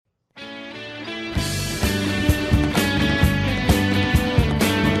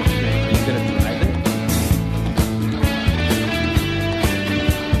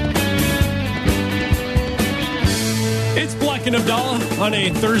on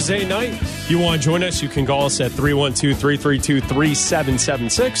a Thursday night. If you want to join us, you can call us at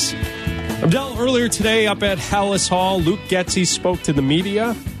 312-332-3776. Abdalla, earlier today up at Hallis Hall, Luke Getsy spoke to the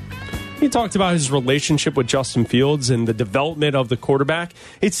media. He talked about his relationship with Justin Fields and the development of the quarterback.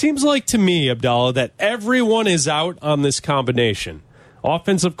 It seems like to me, Abdalla, that everyone is out on this combination.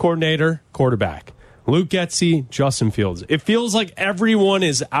 Offensive coordinator, quarterback. Luke Getsy, Justin Fields. It feels like everyone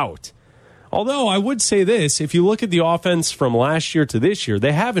is out. Although I would say this, if you look at the offense from last year to this year,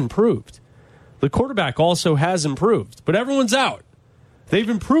 they have improved. The quarterback also has improved, but everyone's out. They've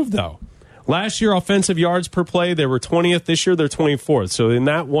improved, though. Last year, offensive yards per play, they were 20th. This year, they're 24th. So in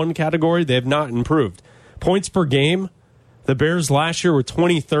that one category, they have not improved. Points per game, the Bears last year were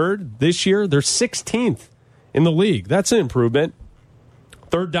 23rd. This year, they're 16th in the league. That's an improvement.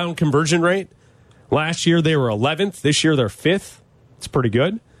 Third down conversion rate, last year they were 11th. This year, they're 5th. It's pretty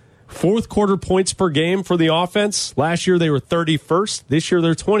good. Fourth quarter points per game for the offense. Last year, they were 31st. This year,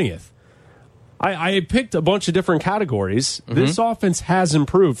 they're 20th. I picked a bunch of different categories. Mm-hmm. This offense has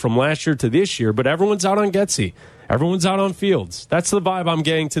improved from last year to this year, but everyone's out on Getsy. Everyone's out on Fields. That's the vibe I'm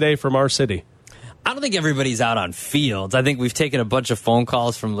getting today from our city. I don't think everybody's out on Fields. I think we've taken a bunch of phone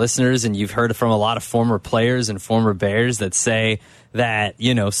calls from listeners, and you've heard from a lot of former players and former Bears that say that,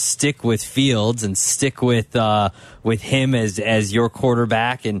 you know, stick with Fields and stick with him as your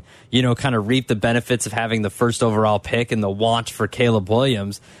quarterback, and, you know, kind of reap the benefits of having the first overall pick and the want for Caleb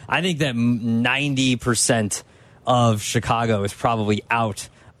Williams. I think that 90% of Chicago is probably out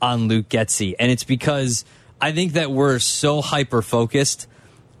on Luke Getsy, and it's because I think that we're so hyper-focused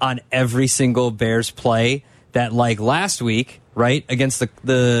on every single Bears play that, like last week, right, against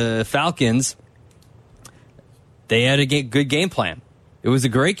the Falcons, they had a good game plan. It was a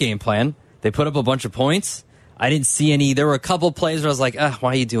great game plan. They put up a bunch of points. I didn't see any. There were a couple plays where I was like,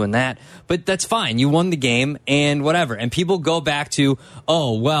 why are you doing that? But that's fine. You won the game and whatever. And people go back to,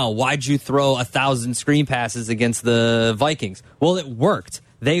 oh, well, why'd you throw 1,000 screen passes against the Vikings? Well, it worked.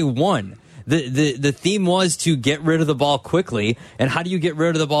 They won. The theme was to get rid of the ball quickly. And how do you get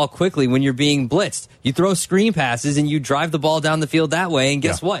rid of the ball quickly when you're being blitzed? You throw screen passes and you drive the ball down the field that way. And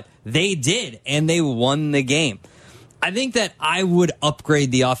guess what? They did. And they won the game. I think that I would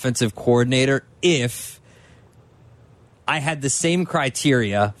upgrade the offensive coordinator if I had the same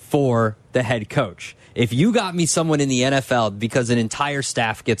criteria for the head coach. If you got me someone in the NFL because an entire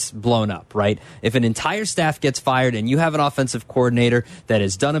staff gets blown up, right? If an entire staff gets fired and you have an offensive coordinator that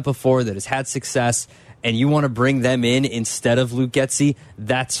has done it before, that has had success, and you want to bring them in instead of Luke Getsy,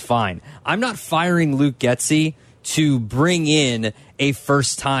 that's fine. I'm not firing Luke Getsy to bring in a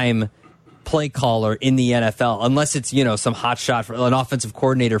first-time play caller in the NFL, unless it's, you know, some hot shot for an offensive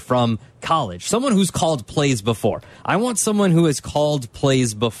coordinator from college, someone who's called plays before. I want someone who has called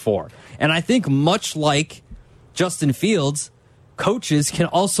plays before. And I think much like Justin Fields, coaches can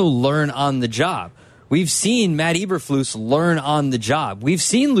also learn on the job. We've seen Matt Eberflus learn on the job. We've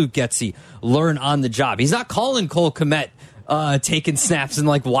seen Luke Getsy learn on the job. He's not calling Cole Kmet taking snaps and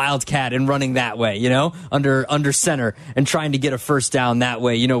like wildcat and running that way, you know, under center and trying to get a first down that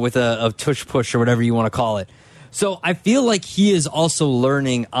way, you know, with a tush push or whatever you want to call it. So I feel like he is also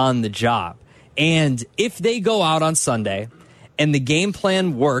learning on the job. And if they go out on Sunday and the game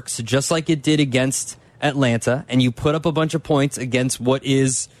plan works just like it did against Atlanta, and you put up a bunch of points against what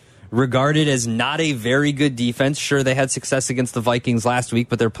is regarded as not a very good defense. Sure, they had success against the Vikings last week,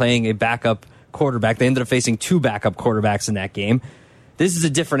 but they're playing a backup quarterback. They ended up facing two backup quarterbacks in that game. This is a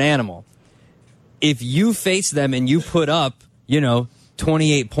different animal. If you face them and you put up, you know,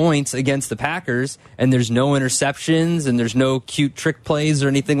 28 points against the Packers and there's no interceptions and there's no cute trick plays or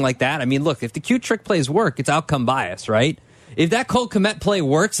anything like that. I mean, look, if the cute trick plays work, it's outcome bias, right? If that Cole Kmet play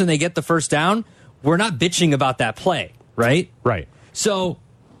works and they get the first down, we're not bitching about that play, right? Right. So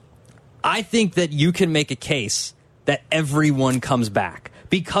I think that you can make a case that everyone comes back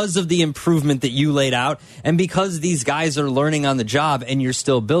because of the improvement that you laid out and because these guys are learning on the job and you're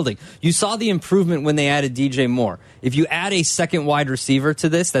still building. You saw the improvement when they added DJ Moore. If you add a second wide receiver to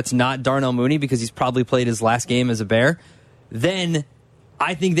this, that's not Darnell Mooney because he's probably played his last game as a Bear, then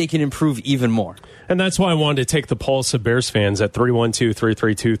I think they can improve even more. And that's why I wanted to take the pulse of Bears fans at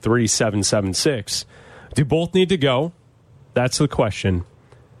 312-332-3776. Do both need to go? That's the question.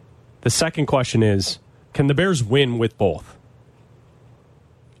 The second question is, can the Bears win with both?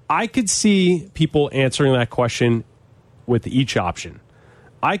 I could see people answering that question with each option.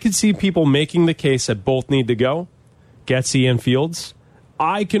 I could see people making the case that both need to go, Getsy and Fields.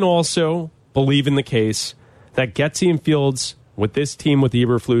 I can also believe in the case that Getsy and Fields, with this team, with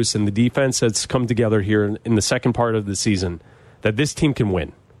Eberflus and the defense that's come together here in the second part of the season, that this team can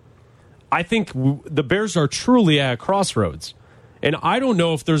win. I think the Bears are truly at a crossroads. And I don't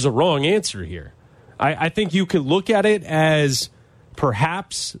know if there's a wrong answer here. I think you could look at it as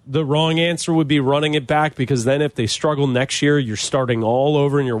perhaps the wrong answer would be running it back, because then if they struggle next year, you're starting all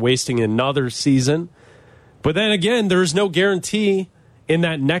over and you're wasting another season. But then again, there's no guarantee in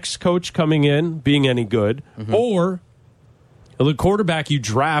that next coach coming in being any good, or the quarterback you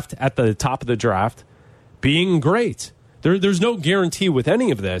draft at the top of the draft being great. There's no guarantee with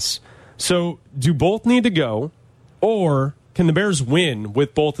any of this. So do both need to go, or can the Bears win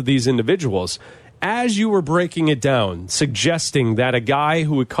with both of these individuals? As you were breaking it down, suggesting that a guy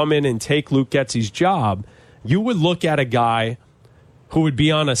who would come in and take Luke Getsy's job, you would look at a guy who would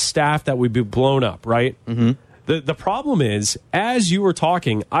be on a staff that would be blown up, right? The problem is, as you were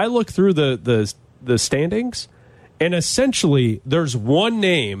talking, I looked through the standings, and essentially there's one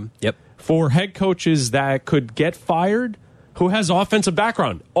name for head coaches that could get fired who has offensive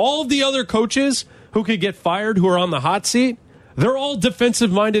background. All of the other coaches who could get fired who are on the hot seat, they're all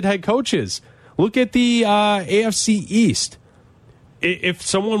defensive-minded head coaches. Look at the AFC East. If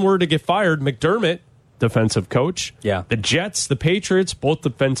someone were to get fired, McDermott, defensive coach. Yeah. The Jets, the Patriots, both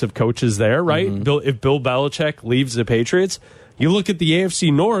defensive coaches there, right? If Bill Belichick leaves the Patriots, you look at the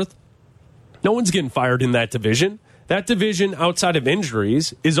AFC North, no one's getting fired in that division. That division, outside of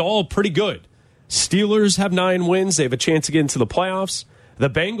injuries, is all pretty good. Steelers have 9 wins. They have a chance to get into the playoffs. The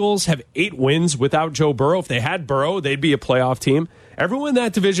Bengals have 8 wins without Joe Burrow. If they had Burrow, they'd be a playoff team. Everyone in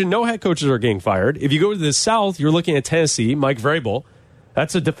that division, no head coaches are getting fired. If you go to the South, you're looking at Tennessee, Mike Vrabel.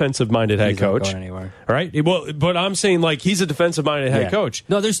 That's a defensive-minded head coach. He's not going anywhere. All right? Well, but I'm saying, like, he's a defensive-minded head coach.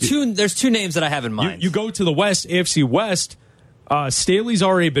 No, there's two names that I have in mind. You go to the West, AFC West, Staley's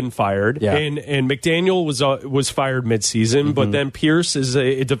already been fired, and McDaniel was fired midseason, but then Pierce is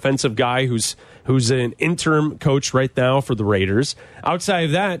a defensive guy who's an interim coach right now for the Raiders. Outside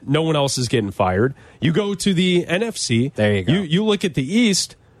of that, no one else is getting fired. You go to the NFC. There you go. You look at the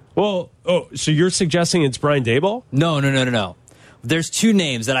East. Well, so you're suggesting it's Brian Daboll? No. There's 2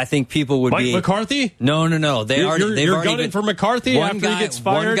 names that I think people would be. Mike McCarthy? No. You're gunning for McCarthy after he gets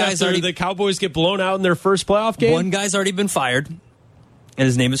fired, after the Cowboys get blown out in their first playoff game? One guy's already been fired, and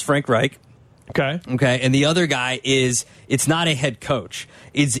his name is Frank Reich. Okay. And the other guy it's not a head coach.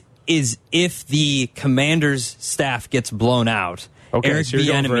 Is if the Commanders' staff gets blown out, Eric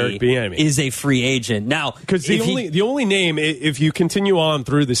Bieniemy is a free agent now. Because the only name, if you continue on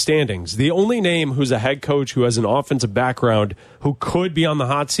through the standings, the only name who's a head coach who has an offensive background who could be on the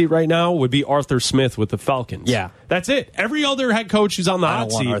hot seat right now would be Arthur Smith with the Falcons. Yeah, that's it. Every other head coach who's on the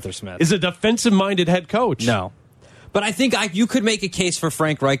hot seat Arthur Smith is a defensive-minded head coach. No. But I think you could make a case for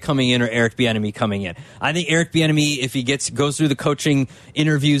Frank Reich coming in or Eric Bieniemy coming in. I think Eric Bieniemy, if he goes through the coaching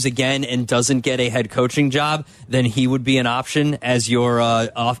interviews again and doesn't get a head coaching job, then he would be an option as your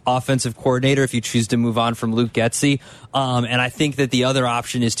offensive coordinator if you choose to move on from Luke Getsy. And I think that the other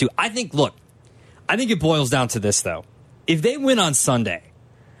option is I think it boils down to this, though. If they win on Sunday,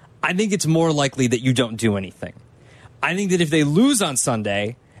 I think it's more likely that you don't do anything. I think that if they lose on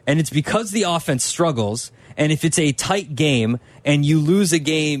Sunday, and it's because the offense struggles, and if it's a tight game and you lose a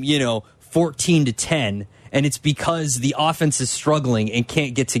game, 14-10, and it's because the offense is struggling and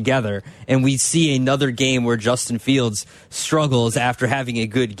can't get together, and we see another game where Justin Fields struggles after having a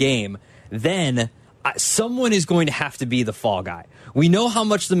good game, then someone is going to have to be the fall guy. We know how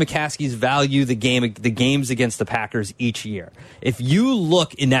much the McCaskies value the games against the Packers each year. If you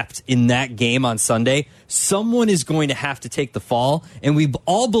look inept in that game on Sunday, someone is going to have to take the fall, and we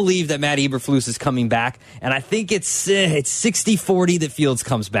all believe that Matt Eberflus is coming back, and I think it's 60-40 that Fields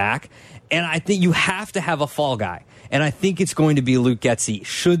comes back, and I think you have to have a fall guy, and I think it's going to be Luke Getsy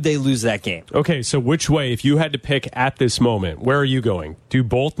should they lose that game. Okay, so which way, if you had to pick at this moment, where are you going? Do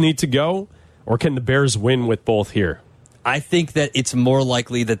both need to go, or can the Bears win with both here? I think that it's more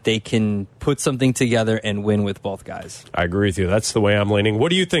likely that they can put something together and win with both guys. I agree with you. That's the way I'm leaning. What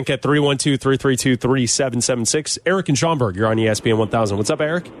do you think at 312-332-3776? Eric and Schaumburg, you're on ESPN 1000. What's up,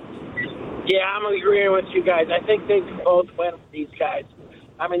 Eric? Yeah, I'm agreeing with you guys. I think they can both win with these guys.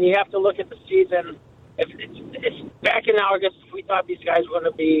 I mean, you have to look at the season. If it's back in August, we thought these guys were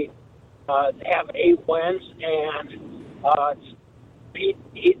going to be have 8 wins and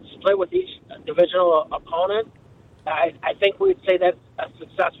split with each divisional opponent. I think we'd say that's a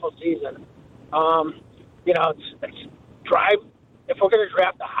successful season. It's drive. If we're going to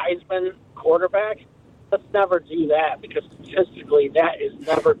draft a Heisman quarterback, let's never do that because statistically that is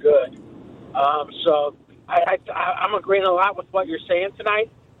never good. So I'm agreeing a lot with what you're saying tonight.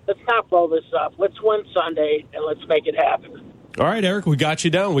 Let's not blow this up. Let's win Sunday and let's make it happen. All right, Eric, we got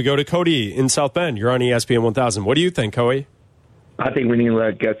you down. We go to Cody in South Bend. You're on ESPN 1000. What do you think, Cody? I think we need to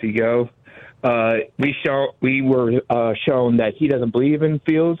let Getsy go. we were shown that he doesn't believe in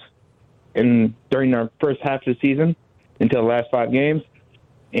Fields during our first half of the season until the last 5 games.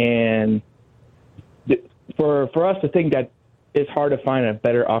 And for us to think that it's hard to find a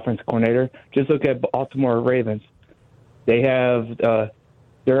better offensive coordinator, just look at Baltimore Ravens. They have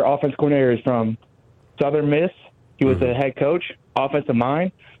their offensive coordinator is from Southern Miss. He was the head coach, offensive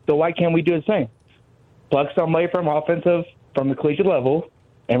mind. So why can't we do the same? Plug somebody from the collegiate level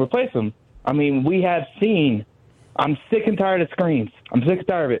and replace them. I mean, we have seen. I'm sick and tired of screens. I'm sick and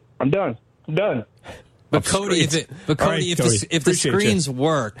tired of it. I'm done. But Cody, if the screens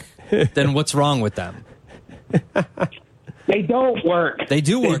work, then what's wrong with them? They don't work. They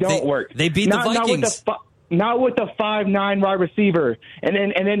do work. They don't work. They beat the Vikings. Not with the 5'9" wide receiver, and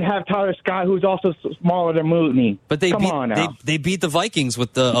then have Tyler Scott, who's also smaller than Mooney. But they beat the Vikings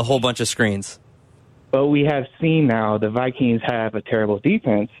with a whole bunch of screens. But we have seen now the Vikings have a terrible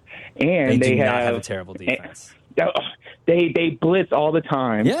defense, and they not have a terrible defense. They blitz all the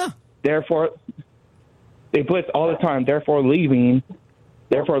time. Yeah. Therefore, they blitz all the time. Therefore, leaving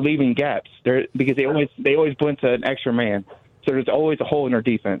gaps. Because they always blitz an extra man. So there's always a hole in their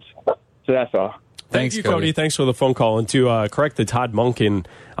defense. So that's all. Thank you, Cody. Thanks for the phone call. And to correct the Todd Monken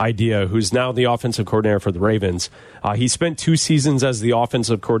idea, who's now the offensive coordinator for the Ravens, he spent 2 seasons as the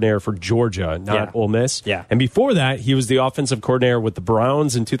offensive coordinator for Georgia, not Ole Miss. Yeah. And before that, he was the offensive coordinator with the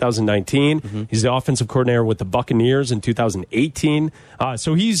Browns in 2019. Mm-hmm. He's the offensive coordinator with the Buccaneers in 2018.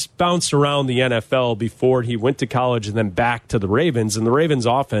 So he's bounced around the NFL before he went to college and then back to the Ravens. And the Ravens'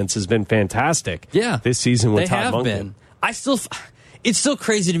 offense has been fantastic this season with Todd Monken. It's still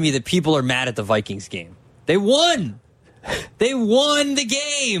crazy to me that people are mad at the Vikings game. They won. They won the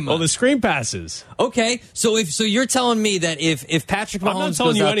game. Oh, the screen passes. Okay, so you're telling me that if Patrick Mahomes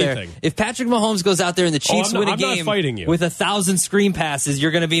goes out there, if Patrick Mahomes goes out there and the Chiefs win a game with 1,000 screen passes,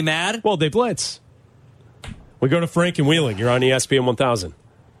 you're going to be mad? Well, they blitz. We go to Frank and Wheeling. You're on ESPN 1000.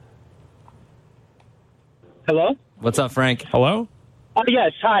 Hello? What's up, Frank? Hello?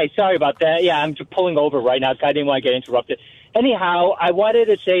 Yes, hi. Sorry about that. Yeah, I'm just pulling over right now, so I didn't want to get interrupted. Anyhow, I wanted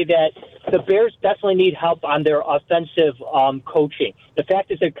to say that the Bears definitely need help on their offensive coaching. The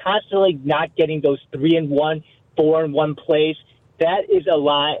fact is they're constantly not getting those 3-1, 4-1 plays. That is a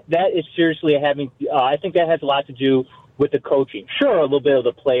lot. That is seriously having. I think that has a lot to do with the coaching. Sure, a little bit of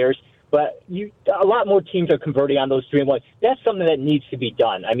the players, but a lot more teams are converting on those 3-1. That's something that needs to be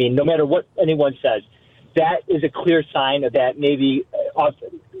done. I mean, no matter what anyone says, that is a clear sign of that maybe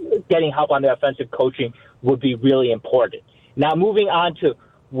getting help on the offensive coaching would be really important. Now, moving on to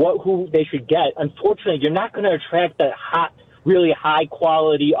who they should get, unfortunately, you're not going to attract the really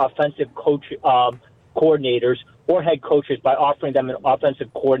high-quality offensive coordinators or head coaches by offering them an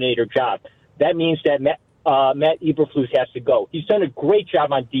offensive coordinator job. That means that Matt Eberflus has to go. He's done a great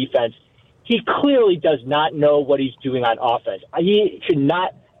job on defense. He clearly does not know what he's doing on offense. He should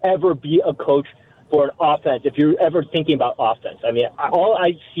not ever be a coach for an offense if you're ever thinking about offense. I mean, all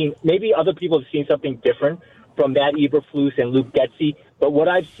I've seen, maybe other people have seen something different from Matt Eberflus and Luke Getsy, but what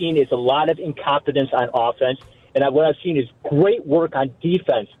I've seen is a lot of incompetence on offense, and what I've seen is great work on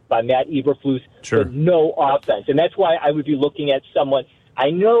defense by Matt Eberflus, but no offense. And that's why I would be looking at someone.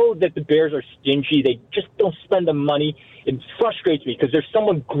 I know that the Bears are stingy. They just don't spend the money. It frustrates me because there's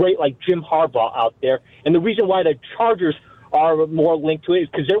someone great like Jim Harbaugh out there, and the reason why the Chargers are more linked to it is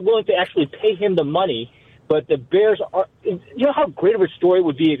because they're willing to actually pay him the money. But the Bears are, you know how great of a story it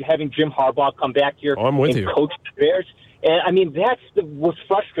would be having Jim Harbaugh come back here and coach the Bears? And, I mean, that's what's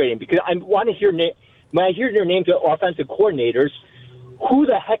frustrating because I want to hear, when I hear their names of offensive coordinators, who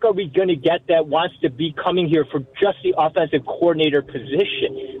the heck are we going to get that wants to be coming here for just the offensive coordinator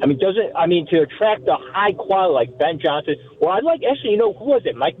position? I mean, to attract a high quality like Ben Johnson, or I'd like, actually, who was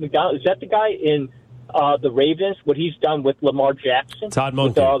it? Mike McDonald? Is that the guy in the Ravens, what he's done with Lamar Jackson? Todd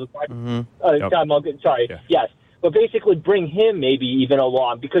Monken. Todd Monken, sorry. Yeah. Yes. But basically bring him maybe even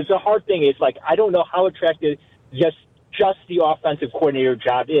along because the hard thing is, I don't know how attractive just the offensive coordinator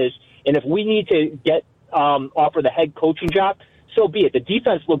job is. And if we need to offer the head coaching job, so be it. The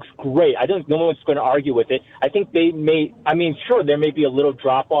defense looks great. I think no one's going to argue with it. I think there may be a little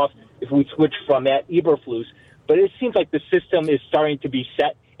drop-off if we switch from Matt Eberflus, but it seems like the system is starting to be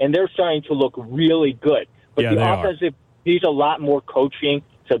set, and they're starting to look really good. But the offensive needs a lot more coaching,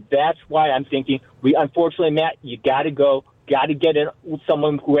 so that's why I'm thinking, unfortunately, Matt, you got to go. Got to get in with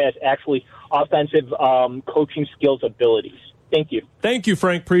someone who has actually offensive coaching skills abilities. Thank you. Thank you,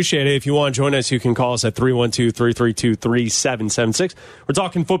 Frank. Appreciate it. If you want to join us, you can call us at 312-332-3776. We're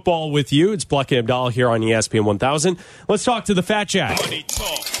talking football with you. It's Bleck and Abdalla here on ESPN 1000. Let's talk to the Fat Jack.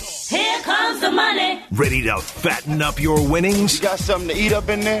 Here comes comes the money. Ready to fatten up your winnings? You got something to eat up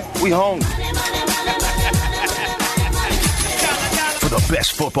in there? We hungry. For the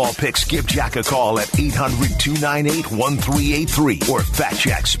best football picks, give Jack a call at 800-298-1383 or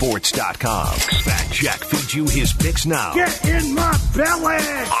FatJackSports.com. Fat Jack feeds you his picks now. Get in my belly!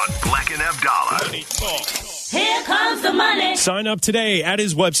 On Bleck and Abdalla. Here comes the money. Sign up today at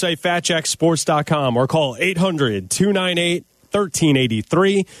his website, FatJackSports.com, or call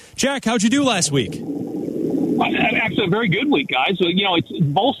 800-298-1383. Jack, how'd you do last week? Actually, a very good week, guys. So,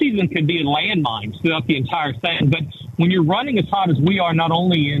 bowl season can be a landmine throughout the entire thing. But when you're running as hot as we are, not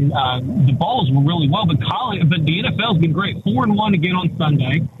only in the bowls were really well, but the NFL's been great. 4-1 again on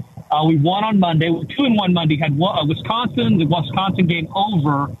Sunday. We won on Monday. 2-1 Monday. Had Wisconsin, the Wisconsin game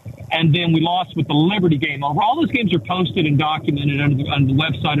over, and then we lost with the Liberty game over. All those games are posted and documented on the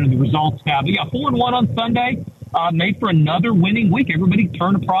website under the results tab. But 4-1 on Sunday. Made for another winning week. Everybody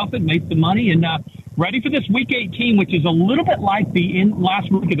turned a profit, made some money, and ready for this Week 18, which is a little bit like the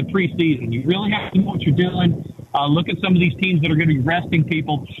last week of the preseason. You really have to know what you're doing. Look at some of these teams that are going to be resting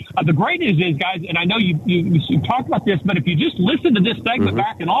people. The great news is, guys, and I know you talked about this, but if you just listen to this segment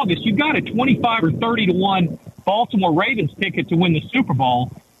back in August, you've got a 25 or 30-1 Baltimore Ravens ticket to win the Super Bowl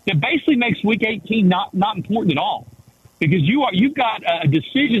that basically makes Week 18 not important at all. Because you've got a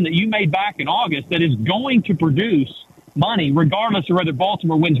decision that you made back in August that is going to produce money regardless of whether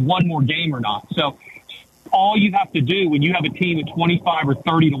Baltimore wins one more game or not. So all you have to do when you have a team at 25 or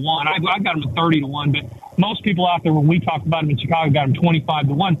 30-1, I got them at 30-1, but most people out there when we talked about them in Chicago got them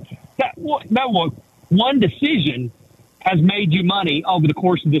 25-1. That one decision has made you money over the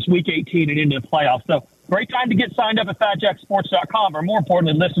course of this Week 18 and into the playoffs. So great time to get signed up at FatJackSports.com, or more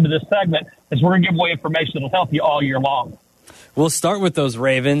importantly, listen to this segment, as we're going to give away information that will help you all year long. We'll start with those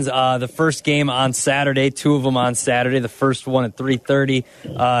Ravens. The first game on Saturday, two of them on Saturday. The first one at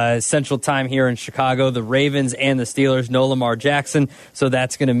 3:30 Central Time here in Chicago. The Ravens and the Steelers, no Lamar Jackson. So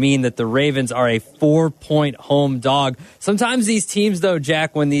that's going to mean that the Ravens are a 4-point home dog. Sometimes these teams, though,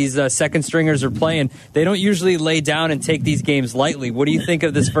 Jack, when these second stringers are playing, they don't usually lay down and take these games lightly. What do you think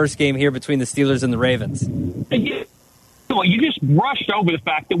of this first game here between the Steelers and the Ravens? Well, you just brushed over the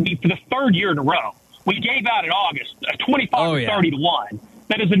fact that for the third year in a row, we gave out in August a 25-30-1.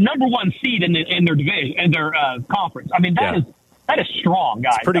 That is the number one seed in their division, in their conference. I mean, that is strong,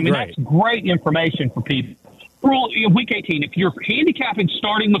 guys. Great. That's great information for people. Week 18, if you're handicapping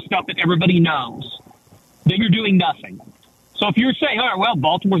starting with stuff that everybody knows, then you're doing nothing. So if you're saying, all right, well,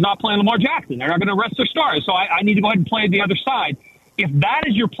 Baltimore's not playing Lamar Jackson, they're not going to rest their stars, so I need to go ahead and play the other side. If that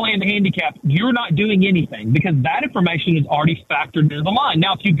is your plan to handicap, you're not doing anything because that information is already factored into the line.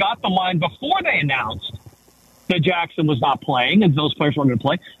 Now, if you got the line before they announced that Jackson was not playing and those players weren't going to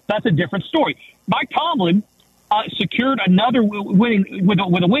play, that's a different story. Mike Tomlin secured another winning with a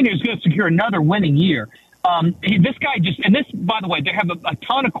win. He's going to secure another winning year. This guy by the way, they have a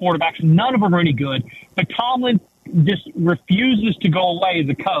ton of quarterbacks. None of them are any good, but Tomlin just refuses to go away as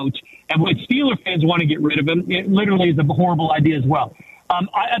a coach. And when Steeler fans want to get rid of him, it literally is a horrible idea as well.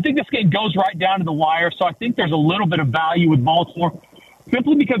 I think this game goes right down to the wire, so I think there's a little bit of value with Baltimore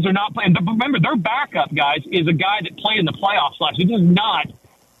simply because they're not playing. But remember, their backup, guys, is a guy that played in the playoffs last year. This is not,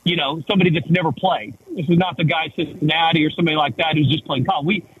 somebody that's never played. This is not the guy at Cincinnati or somebody like that who's just playing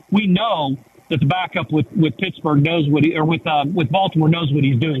college. We know that the backup with Pittsburgh knows with Baltimore knows what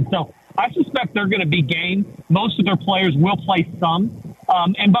he's doing. So I suspect they're going to be game. Most of their players will play some.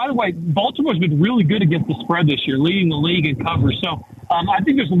 And by the way, Baltimore's been really good against the spread this year, leading the league in coverage. So I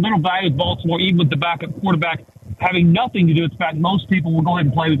think there's a little value with Baltimore, even with the backup quarterback having nothing to do with the fact most people will go ahead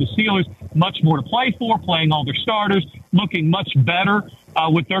and play with the Steelers. Much more to play for, playing all their starters, looking much better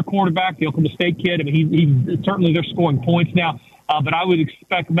with their quarterback, the Oklahoma State kid. I mean, he's certainly they're scoring points now. But I would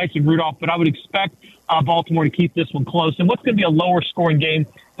expect Mason Rudolph, but I would expect Baltimore to keep this one close. And what's going to be a lower scoring game?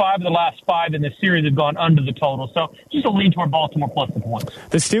 5 of the last 5 in the series have gone under the total. So just a lean toward Baltimore plus the points.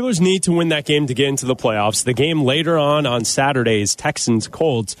 The Steelers need to win that game to get into the playoffs. The game later on Saturday is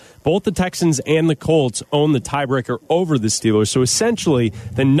Texans-Colts. Both the Texans and the Colts own the tiebreaker over the Steelers. So essentially,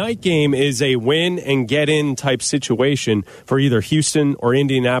 the night game is a win and get in type situation for either Houston or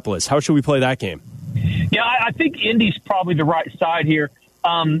Indianapolis. How should we play that game? Yeah, I think Indy's probably the right side here.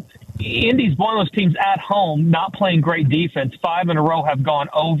 Indy's one of those teams at home, not playing great defense. 5 in a row have gone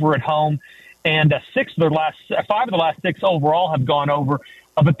over at home, and 5 of the last 6 overall have gone over.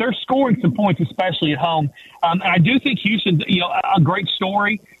 But they're scoring some points, especially at home. And I do think Houston's, a great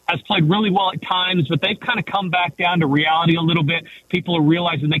story, has played really well at times, but they've kind of come back down to reality a little bit. People are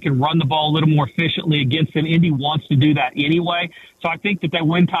realizing they can run the ball a little more efficiently against them. Indy wants to do that anyway. So I think that they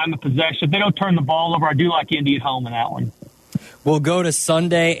win time of possession. If they don't turn the ball over, I do like Indy at home in that one. We'll go to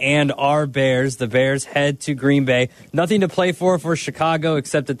Sunday and our Bears. The Bears head to Green Bay. Nothing to play for Chicago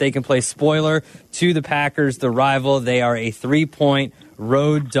except that they can play spoiler to the Packers, the rival. They are a 3-point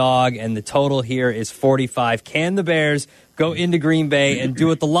road dog, and the total here is 45. Can the Bears go into Green Bay and do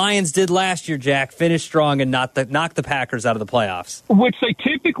what the Lions did last year, Jack, finish strong and knock the Packers out of the playoffs? Which they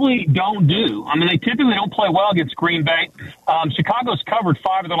typically don't do. I mean, they typically don't play well against Green Bay. Chicago's covered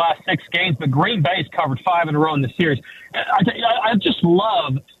 5 of their last 6 games, but Green Bay's covered 5 in a row in the series. I just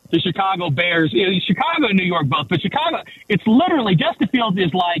love the Chicago Bears. Chicago and New York both, but Chicago, it's literally, Justin Fields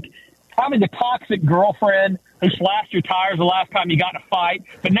is like having a toxic girlfriend who slashed your tires the last time you got in a fight,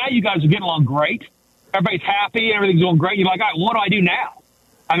 but now you guys are getting along great. Everybody's happy, everything's going great. You're like, all right, what do I do now?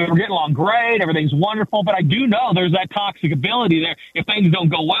 I mean, we're getting along great, everything's wonderful, but I do know there's that toxic ability there. If things don't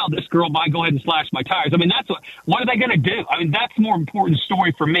go well, this girl might go ahead and slash my tires. I mean, that's what are they going to do? I mean, that's the more important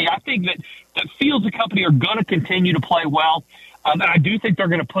story for me. I think that Fields and company are going to continue to play well, and I do think they're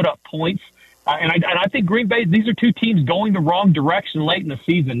going to put up points. And I think Green Bay, these are two teams going the wrong direction late in the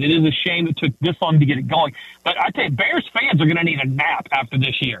season. It is a shame it took this long to get it going. But I tell you, Bears fans are going to need a nap after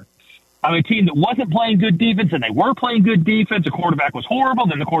this year. I mean, a team that wasn't playing good defense, and they were playing good defense. The quarterback was horrible.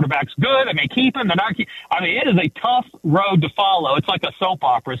 Then the quarterback's good. They may keep him. They're not. I mean, it is a tough road to follow. It's like a soap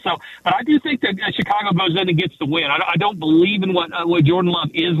opera. So, but I do think that Chicago goes in and gets the win. I don't believe in what Jordan Love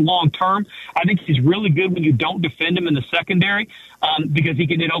is long term. I think he's really good when you don't defend him in the secondary because he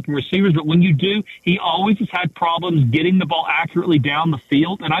can hit open receivers. But when you do, he always has had problems getting the ball accurately down the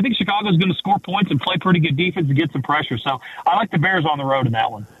field. And I think Chicago's going to score points and play pretty good defense and get some pressure. So I like the Bears on the road in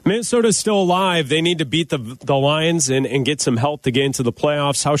that one. Minnesota's still alive. They need to beat the Lions and get some help to get into the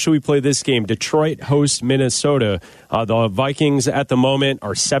playoffs. How should we play this game? Detroit hosts Minnesota. The Vikings at the moment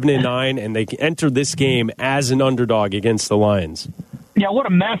are 7-9, and they enter this game as an underdog against the Lions. Yeah, what a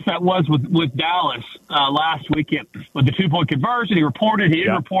mess that was with Dallas last weekend with the 2-point conversion. He reported, he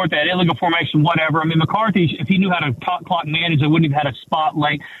didn't report that illegal formation, whatever. I mean, McCarthy, if he knew how to clock manage, they wouldn't have had a spot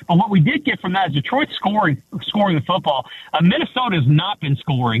late. But what we did get from that is Detroit scoring the football. Minnesota has not been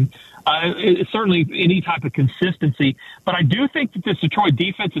scoring. Certainly any type of consistency. But I do think that this Detroit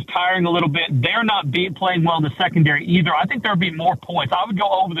defense is tiring a little bit. They're not playing well in the secondary either. I think there'll be more points. I would go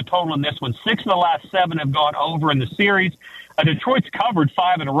over the total in this one. 6 of the last 7 have gone over in the series. Detroit's covered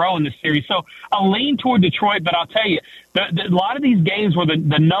 5 in a row in this series. So I'll lean toward Detroit, but I'll tell you, a lot of these games where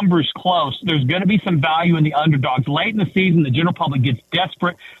the number's close, there's going to be some value in the underdogs. Late in the season, the general public gets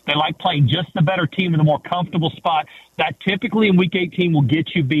desperate. They like playing just the better team in a more comfortable spot. That typically in Week 18 will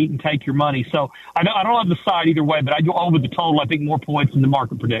get you beat and take your money. So I don't have the side either way, but I go over the total. I think more points than the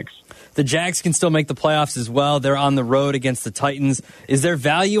market predicts. The Jags can still make the playoffs as well. They're on the road against the Titans. Is there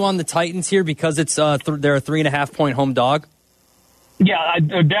value on the Titans here because it's they're a 3.5-point home dog? Yeah,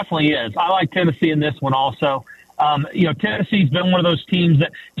 there definitely is. I like Tennessee in this one also. Tennessee's been one of those teams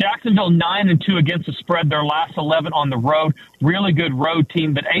that Jacksonville 9-2 against the spread. Their last 11 on the road, really good road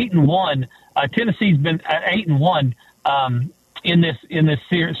team. But 8-1, Tennessee's been at 8-1 in this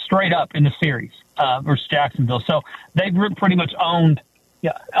series, straight up in the series versus Jacksonville. So they've pretty much owned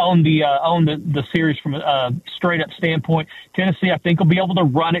the series from a straight-up standpoint. Tennessee, I think, will be able to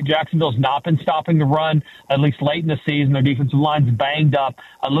run it. Jacksonville's not been stopping the run, at least late in the season. Their defensive line's banged up.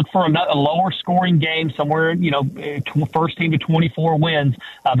 I look for a lower-scoring game, somewhere, first team to 24 wins.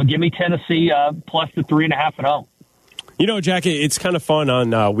 But give me Tennessee plus the 3.5 at home. Jack, it's kind of fun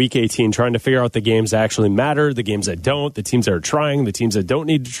on Week 18 trying to figure out the games that actually matter, the games that don't, the teams that are trying, the teams that don't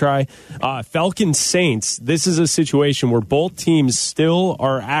need to try. Falcons-Saints, this is a situation where both teams still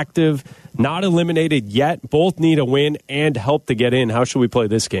are active, not eliminated yet. Both need a win and help to get in. How should we play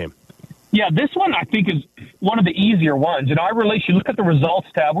this game? Yeah, this one I think is one of the easier ones. And you look at the results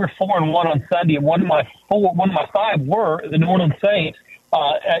tab. We're 4-1 on Sunday, and one of my 5 were the New Orleans Saints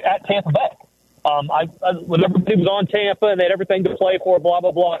at Tampa Bay. When everybody was on Tampa and they had everything to play for, blah,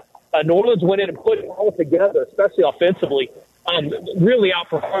 blah, blah, New Orleans went in and put it all together, especially offensively, really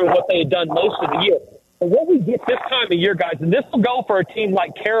outperformed what they had done most of the year. But what we get this time of year, guys, and this will go for a team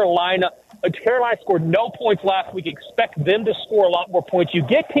like Carolina. Carolina scored no points last week. Expect them to score a lot more points. You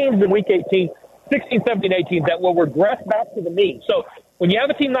get teams in Week 18, 16, 17, 18 that will regress back to the mean. So when you have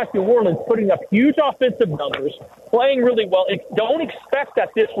a team like New Orleans putting up huge offensive numbers, playing really well, don't expect that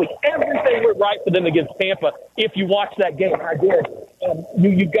this week. Everything went right for them against Tampa. If you watch that game, I did.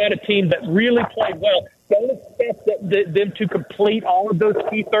 You've got a team that really played well. Don't expect them to complete all of those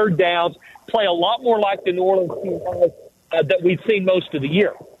key third downs, play a lot more like the New Orleans team that we've seen most of the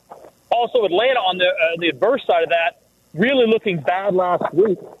year. Also, Atlanta on the adverse side of that, really looking bad last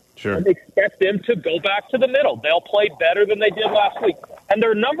week. Sure. And expect them to go back to the middle. They'll play better than they did last week. And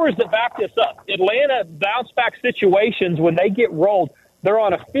there are numbers that back this up. Atlanta bounce-back situations, when they get rolled, they're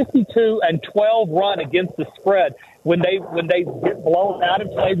on a 52-12 run against the spread. When they get blown out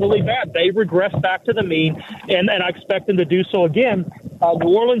and play really bad, they regress back to the mean, and I expect them to do so again.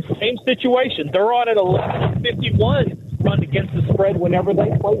 New Orleans, same situation. They're on an 11-51 run against the spread whenever they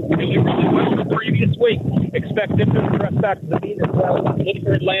play really, really well the previous week. Expect them to regress back to the mean as well. Look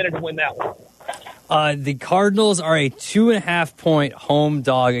for Atlanta to win that one. The Cardinals are a 2.5-point home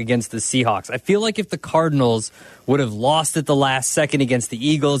dog against the Seahawks. I feel like if the Cardinals would have lost at the last second against the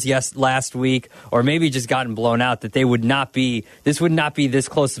Eagles last week, or maybe just gotten blown out, that this would not be this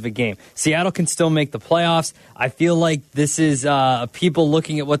close of a game. Seattle can still make the playoffs. I feel like this is people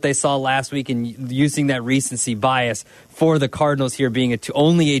looking at what they saw last week and using that recency bias for the Cardinals here being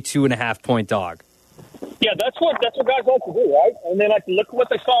only a 2.5-point dog. Yeah, that's what guys like to do, right? And they like to look at what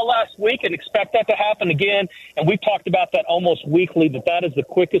they saw last week and expect that to happen again. And we've talked about that almost weekly, that is the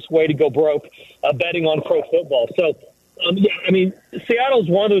quickest way to go broke betting on pro football. So, Seattle's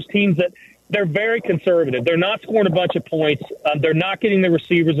one of those teams that they're very conservative. They're not scoring a bunch of points. They're not getting the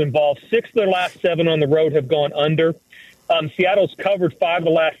receivers involved. 6 of their last 7 on the road have gone under. Seattle's covered 5 of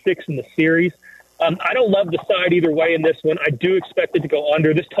the last 6 in the series. I don't love the side either way in this one. I do expect it to go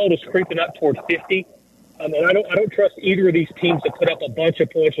under. This total's creeping up toward 50. And I don't trust either of these teams to put up a bunch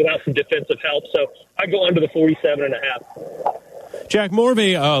of points without some defensive help. So I go under the 47.5. Jack, more of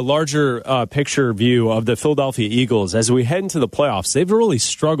a larger picture view of the Philadelphia Eagles as we head into the playoffs. They've really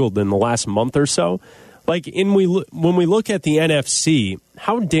struggled in the last month or so. Like when we look at the NFC,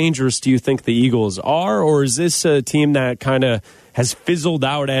 how dangerous do you think the Eagles are, or is this a team that kind of has fizzled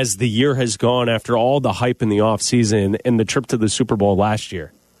out as the year has gone after all the hype in the offseason and the trip to the Super Bowl last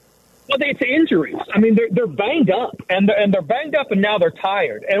year? Well, it's injuries. I mean, they're banged up, and they're banged up, and now they're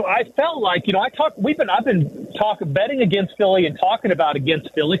tired. And I felt like, I've been betting against Philly and talking about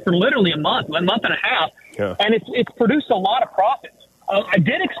against Philly for literally a month and a half, and it's produced a lot of profits. I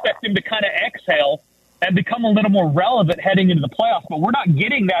did expect them to kind of exhale and become a little more relevant heading into the playoffs, but we're not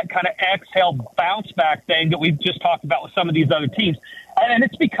getting that kind of exhale bounce back thing that we've just talked about with some of these other teams, and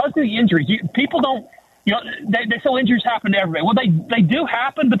it's because of the injuries. People don't. They say injuries happen to everybody. Well, they do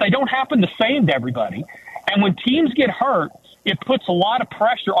happen, but they don't happen the same to everybody. And when teams get hurt, it puts a lot of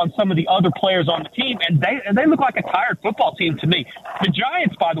pressure on some of the other players on the team, and they look like a tired football team to me. The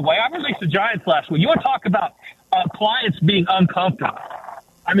Giants, by the way, I released the Giants last week. You want to talk about clients being uncomfortable.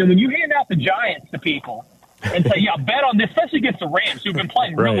 I mean, when you hand out the Giants to people and say, yeah, bet on this, especially against the Rams, who've been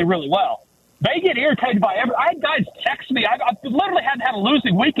playing really, really well, they get irritated by I had guys text me. I literally hadn't had a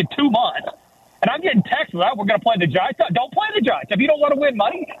losing week in 2 months. And I'm getting texts about we're going to play the Giants. Don't play the Giants. If you don't want to win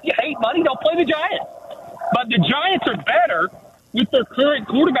money, you hate money, don't play the Giants. But the Giants are better with their current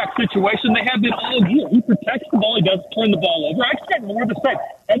quarterback situation. They have been all year. He protects the ball. He doesn't turn the ball over. I expect more of the same.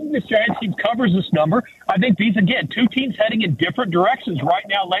 I think this Giants team covers this number. I think these, again, 2 teams heading in different directions right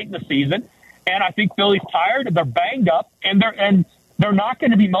now late in the season. And I think Philly's tired. They're banged up. And they're not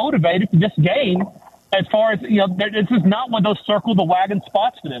going to be motivated for this game. As far as, this is not one of those circle the wagon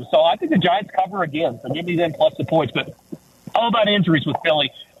spots for them. So I think the Giants cover again. So give me them plus the points. But all about injuries with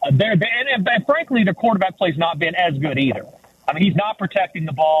Philly. And frankly, their quarterback play's not been as good either. I mean, he's not protecting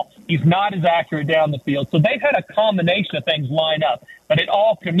the ball. He's not as accurate down the field. So they've had a combination of things line up. But it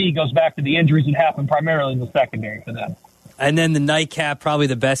all, to me, goes back to the injuries that happened primarily in the secondary for them. And then the nightcap, probably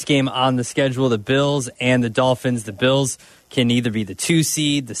the best game on the schedule, the Bills and the Dolphins. The Bills can either be the 2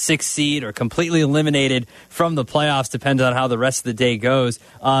 seed, the 6 seed, or completely eliminated from the playoffs, depending on how the rest of the day goes.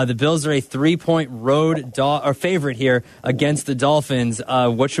 The Bills are a 3-point road favorite here against the Dolphins.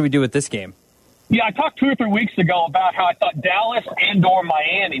 What should we do with this game? Yeah, I talked 2 or 3 weeks ago about how I thought Dallas and/or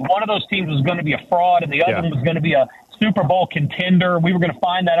Miami, one of those teams was going to be a fraud and the other one was going to be a Super Bowl contender. We were going to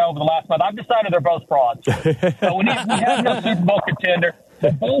find that over the last month. I've decided they're both frauds. So we have no Super Bowl contender.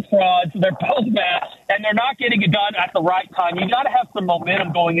 They're both frauds. They're both bad, and they're not getting it done at the right time. You got to have some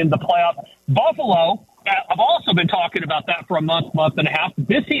momentum going into the playoffs. Buffalo, I've also been talking about that for a month and a half.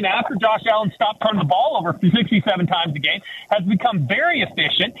 This team, after Josh Allen stopped turning the ball over 67 times a game, has become very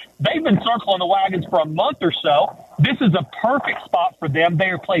efficient. They've been circling the wagons for a month or so. This is a perfect spot for them.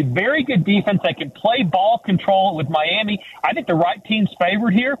 They play very good defense. They can play ball control with Miami. I think the right team's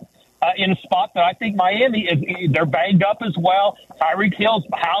favored here. In a spot that I think Miami they're banged up as well. Tyreek Hill's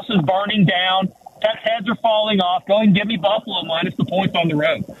house is burning down. Heads are falling off. Go and give me Buffalo minus the points on the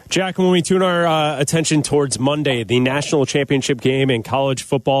road. Jack, when we tune our attention towards Monday, the national championship game in college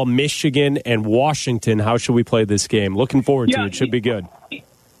football, Michigan and Washington, how should we play this game? Looking forward to it. Should be good.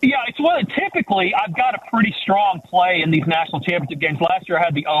 Yeah, it's well, typically, I've got a pretty strong play in these national championship games. Last year, I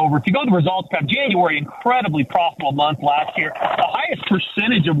had the over. If you go to the results tab, January, incredibly profitable month last year. The highest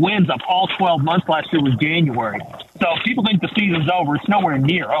percentage of wins of all 12 months last year was January. So if people think the season's over, it's nowhere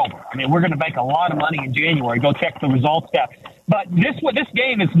near over. I mean, we're going to make a lot of money in January. Go check the results tab. But this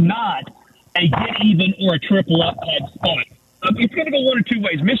game is not a get even or a triple up type spot. It's going to go one of two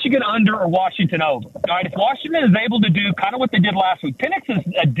ways, Michigan under or Washington over. All right, if Washington is able to do kind of what they did last week, Penix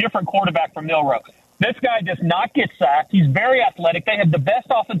is a different quarterback from Milroe. This guy does not get sacked. He's very athletic. They have the best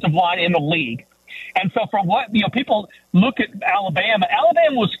offensive line in the league. And so for what, people look at Alabama.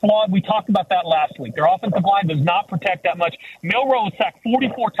 Alabama was flawed. We talked about that last week. Their offensive line does not protect that much. Milroe was sacked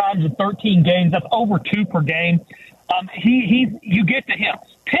 44 times in 13 games. That's over 2 per game. You get to him.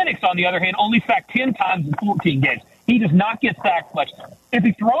 Penix, on the other hand, only sacked 10 times in 14 games. He does not get sacked much. If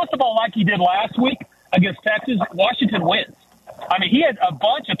he throws the ball like he did last week against Texas, Washington wins. I mean, he had a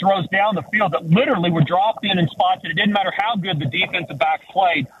bunch of throws down the field that literally were dropped in spots, and it didn't matter how good the defensive backs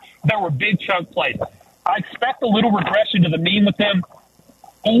played. There were big chunk plays. I expect a little regression to the mean with them.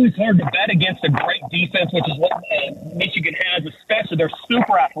 Always hard to bet against a great defense, which is what Michigan has, especially they're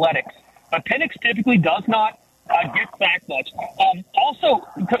super athletic. But Penix typically does not get sacked much. Also,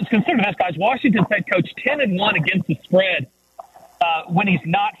 consider this, guys. Washington's head coach 10-1 against the spread when he's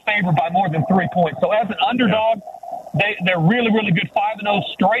not favored by more than 3 points. So as an underdog, they're really, really good. 5-0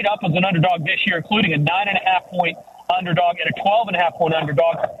 straight up as an underdog this year, including a 9.5-point underdog and a 12.5-point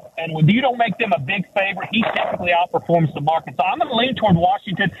underdog. And when you don't make them a big favorite, he typically outperforms the market. So I'm going to lean toward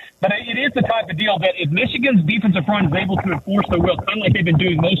Washington, but it is the type of deal that if Michigan's defensive front is able to enforce their will, kind of like they've been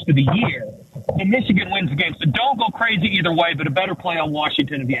doing most of the year, then Michigan wins the game. So don't go crazy either way, but a better play on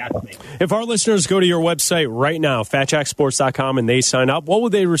Washington if you ask me. If our listeners go to your website right now, fatjacksports.com, and they sign up, what will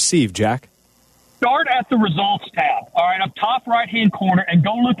they receive, Jack? Start at the results tab, all right, up top right-hand corner, and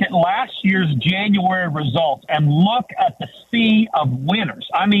go look at last year's January results and look at the sea of winners.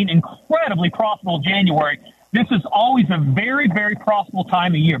 I mean, incredibly profitable January. This is always a very, very profitable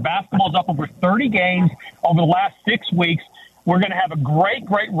time of year. Basketball's up over 30 games over the last 6 weeks. We're going to have a great,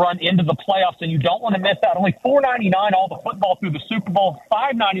 great run into the playoffs, and you don't want to miss out. Only $4.99 all the football through the Super Bowl,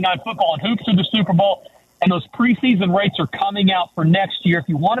 $5.99 football and hoops through the Super Bowl. And those preseason rates are coming out for next year. If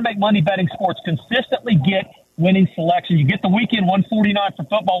you want to make money betting sports, consistently get winning selection. You get the weekend $149 for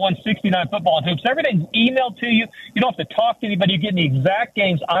football, $169 football and hoops. Everything's emailed to you. You don't have to talk to anybody. You get the exact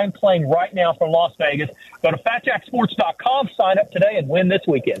games I'm playing right now for Las Vegas. Go to fatjacksports.com, sign up today, and win this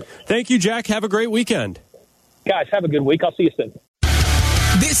weekend. Thank you, Jack. Have a great weekend. Guys, have a good week. I'll see you soon.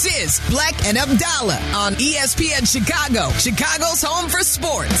 This is Bleck and Abdalla on ESPN Chicago, Chicago's home for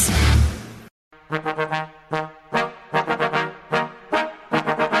sports. 10.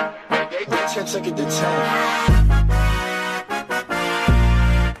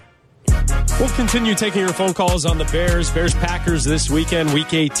 We'll continue taking your phone calls on the Bears-Packers this weekend,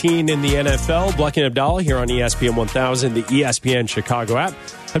 Week 18 in the NFL. Bleck and Abdalla here on ESPN 1000, the ESPN Chicago app.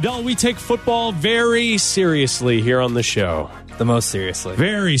 Abdalla, we take football very seriously here on the show. The most seriously.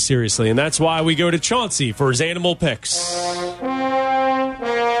 Very seriously, and that's why we go to Chauncey for his animal picks.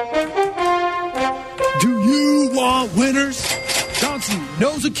 Do you want winners? Chauncey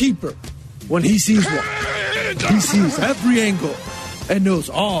knows a keeper when he sees one. He sees every angle and knows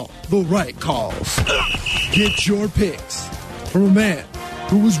all the right calls. Get your picks from a man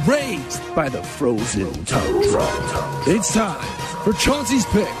who was raised by the frozen tundra. It's time for Chauncey's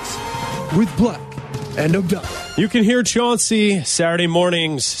Picks with Bleck and Abdalla. You can hear Chauncey Saturday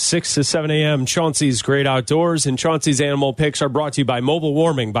mornings, 6 to 7 a.m. Chauncey's Great Outdoors and Chauncey's Animal Picks are brought to you by Mobile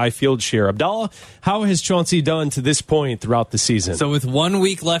Warming by Field Share. Abdalla, how has Chauncey done to this point throughout the season? So with 1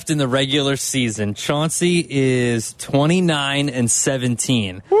 week left in the regular season, Chauncey is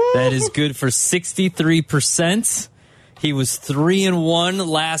 29-17. Woo! That is good for 63%. He was 3-1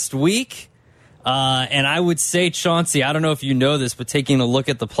 last week. And I would say, Chauncey, I don't know if you know this, but taking a look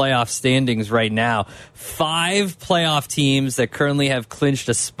at the playoff standings right now, 5 playoff teams that currently have clinched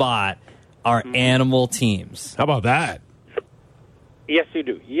a spot are animal teams. How about that? Yes, you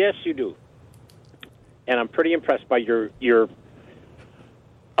do. Yes, you do. And I'm pretty impressed by your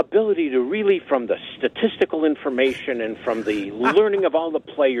ability to really, from the statistical information and from the learning of all the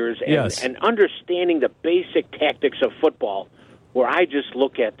players and, yes, and understanding the basic tactics of football, where I just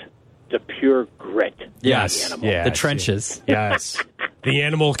look at the pure grit. Yes. The trenches. Yes. The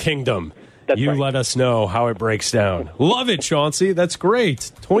animal kingdom. That's you right. let us know how it breaks down. Love it, Chauncey. That's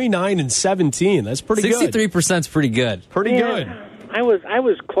great. 29-17. That's pretty good. 63% is pretty good. Pretty good. I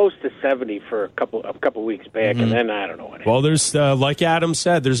was close to 70 for a couple weeks back, and then I don't know what happened. Well, there's like Adam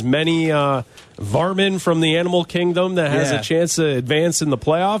said, there's many Varmin from the animal kingdom that has a chance to advance in the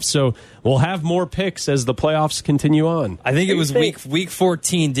playoffs. So we'll have more picks as the playoffs continue on. I think it was week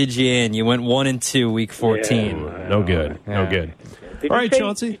 14 did you in. You went 1-2 week 14. Yeah, no good. No good. All right,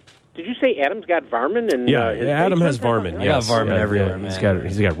 Chauncey. Did you say Adam's got Varmin? And Adam has Varmin. I got Varmin everywhere, man.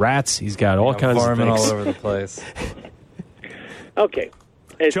 He's got rats. He's got all kinds of Varmin things. all over the place. Okay.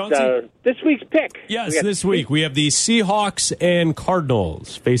 It's this week's pick. Yes, this week we have the Seahawks and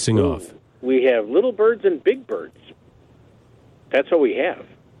Cardinals facing off. We have little birds and big birds. That's what we have.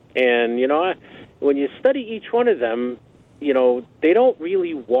 And, when you study each one of them, they don't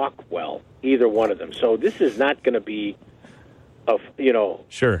really walk well, either one of them. So this is not going to be a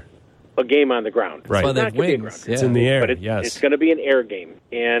game on the ground. Right. It's not going to be a ground. It's in the air, but it's going to be an air game.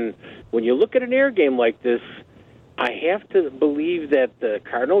 And when you look at an air game like this, I have to believe that the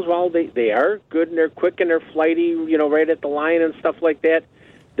Cardinals, while they are good and they're quick and they're flighty, right at the line and stuff like that,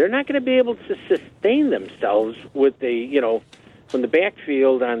 they're not going to be able to sustain themselves with when the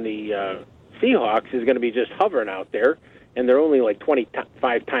backfield on the Seahawks is going to be just hovering out there, and they're only like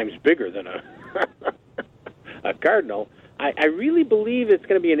 25 times bigger than a Cardinal. I really believe it's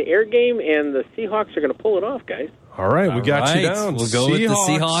going to be an air game, and the Seahawks are going to pull it off, guys. All right, we got you down. We'll go with the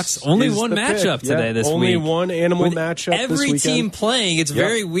Seahawks. Only one matchup today this week. Only one animal matchup this every weekend. team playing, it's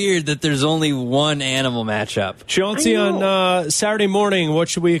very weird that there's only one animal matchup. Chauncey, on Saturday morning, what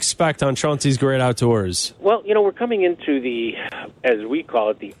should we expect on Chauncey's Great Outdoors? Well, we're coming into the, as we call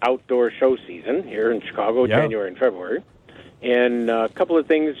it, the outdoor show season here in Chicago, January and February. And a couple of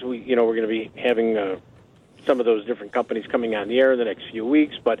things, we're going to be having some of those different companies coming on the air in the next few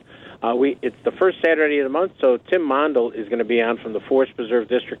weeks, but it's the first Saturday of the month, so Tim Mondel is going to be on from the Forest Preserve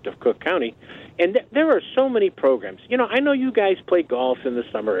District of Cook County, and there are so many programs. I know you guys play golf in the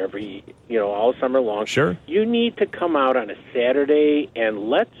summer all summer long. Sure. You need to come out on a Saturday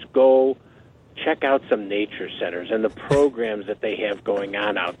and let's go check out some nature centers and the programs that they have going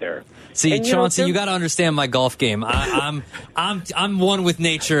on out there. See, and, Chauncey, you got to understand my golf game. I'm one with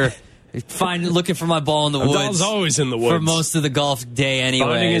nature. Looking for my ball in the woods. Abdalla's always in the woods. For most of the golf day anyway.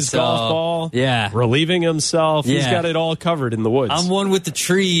 Finding his golf ball. Yeah. Relieving himself. Yeah. He's got it all covered in the woods. I'm one with the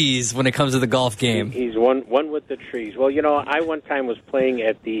trees when it comes to the golf game. He's one with the trees. Well, I one time was playing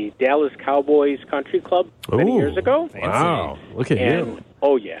at the Dallas Cowboys Country Club many years ago. Wow. Look at you.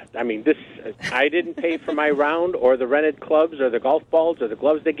 Oh, yeah. I mean, I didn't pay for my round or the rented clubs or the golf balls or the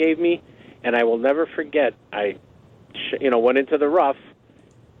gloves they gave me, and I will never forget. I went into the rough,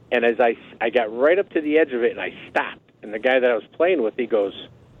 and as I got right up to the edge of it, and I stopped. And the guy that I was playing with, he goes,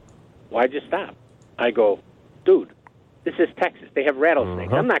 "Why'd you stop?" I go, "Dude, this is Texas. They have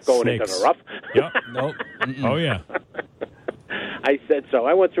rattlesnakes. I'm not going into the rough." Yep. Nope. Oh, yeah. I said so.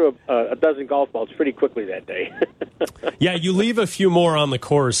 I went through a dozen golf balls pretty quickly that day. Yeah, you leave a few more on the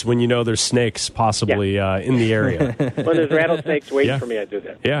course when you know there's snakes possibly in the area. When there's rattlesnakes waiting for me, I do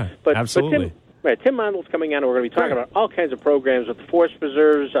that. Yeah, absolutely. Tim Mondel's coming on, and we're going to be talking about all kinds of programs with the Forest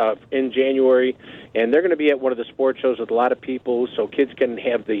Preserves in January, and they're going to be at one of the sports shows with a lot of people, so kids can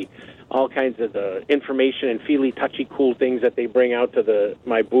have all kinds of the information and feely, touchy, cool things that they bring out to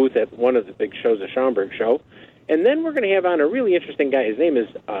my booth at one of the big shows, the Schaumburg Show. And then we're going to have on a really interesting guy. His name is,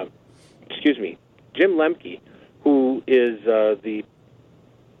 Jim Lemke, who is the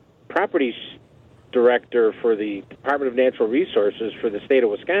properties director for the Department of Natural Resources for the state of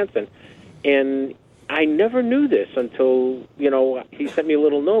Wisconsin. And I never knew this until, he sent me a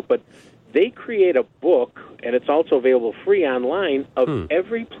little note, but they create a book, and it's also available free online, of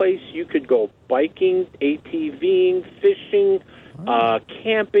every place you could go biking, ATVing, fishing,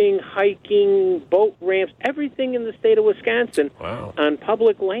 camping, hiking, boat ramps, everything in the state of Wisconsin on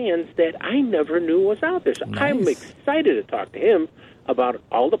public lands that I never knew was out there. So I'm excited to talk to him about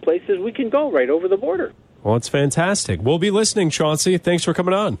all the places we can go right over the border. Well, it's fantastic. We'll be listening, Chauncey. Thanks for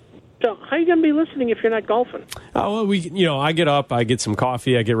coming on. So how are you going to be listening if you're not golfing? Oh, well, I get up, I get some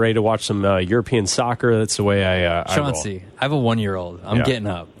coffee, I get ready to watch some European soccer. That's the way I Chauncey, I have a 1-year-old. I'm getting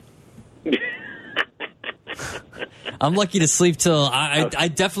up. I'm lucky to sleep till I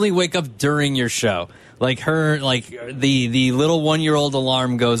definitely wake up during your show. Like the little 1-year-old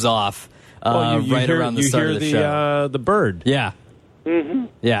alarm goes off around the start of the show. The bird. Yeah. Mm-hmm.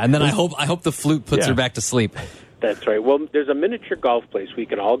 Yeah, and then I hope the flute puts her back to sleep. That's right. Well, there's a miniature golf place we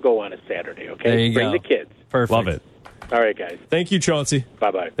can all go on a Saturday, okay? There you Bring go. the kids. Perfect. Love it. All right, guys. Thank you, Chauncey.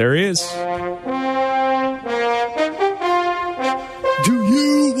 Bye-bye. There he is. Do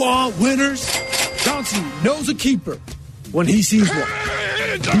you want winners? Chauncey knows a keeper. When he sees one,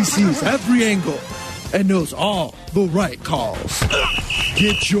 he sees every angle and knows all the right calls.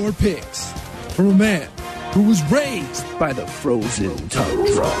 Get your picks from a man who was raised by the frozen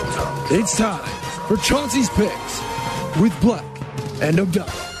tundra. It's time for Chauncey's Picks with Bleck and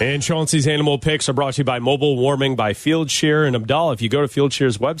Abdalla. And Chauncey's Animal Picks are brought to you by Mobile Warming by Fieldshare and Abdalla. If you go to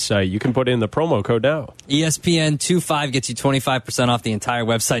Fieldshare's website, you can put in the promo code now. ESPN 25 gets you 25% off the entire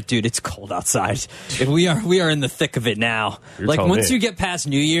website. Dude, it's cold outside. We are in the thick of it now. Like, once you get past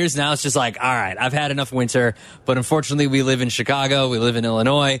New Year's, now it's just like, all right, I've had enough winter. But unfortunately, we live in Chicago. We live in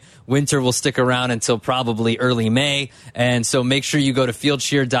Illinois. Winter will stick around until probably early May. And so make sure you go to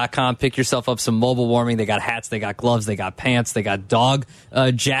fieldshare.com, pick yourself up some mobile warming. They got hats, they got gloves, they got pants, they got dog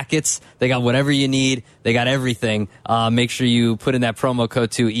jackets. They got whatever you need. They got everything. Make sure you put in that promo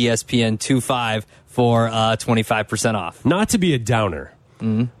code to ESPN25 for 25% off. Not to be a downer,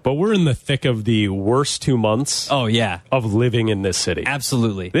 but we're in the thick of the worst 2 months of living in this city.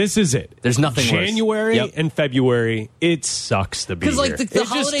 Absolutely. This is it. There's nothing January worse. and February, it sucks to be here. Because, like, the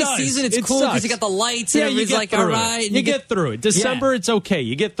holiday season, it's cool because you got the lights and everybody's like, all right. You get through it. December, it's okay.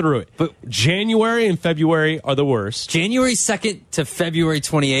 You get through it. But January and February are the worst. January 2nd to February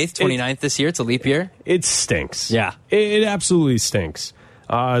 28th, 29th this year. It's a leap year. It stinks. Yeah. It absolutely stinks.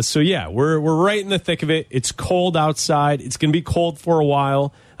 We're right in the thick of it. It's cold outside. It's going to be cold for a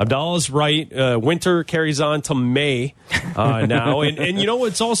while. Abdalla's right. Winter carries on till May now. And you know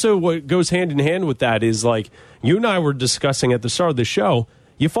what's also what goes hand in hand with that is, like, you and I were discussing at the start of the show,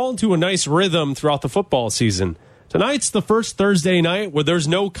 you fall into a nice rhythm throughout the football season. Tonight's the first Thursday night where there's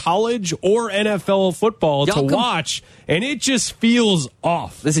no college or NFL football to watch, and it just feels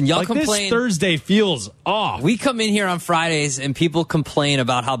off. Listen, y'all like complain. This Thursday feels off. We come in here on Fridays, and people complain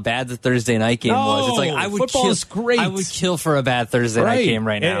about how bad the Thursday night game was. It's like, football's great. I would kill for a bad Thursday night game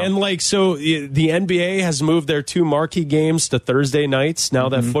right now. And the NBA has moved their two marquee games to Thursday nights now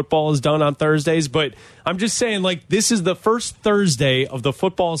that football is done on Thursdays. But I'm just saying, like, this is the first Thursday of the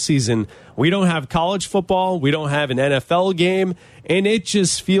football season. We don't have college football. We don't have an NFL game. And it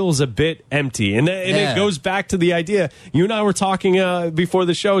just feels a bit empty. And it goes back to the idea. You and I were talking before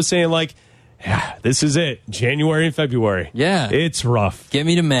the show saying, like, yeah, this is it. January and February. Yeah. It's rough. Get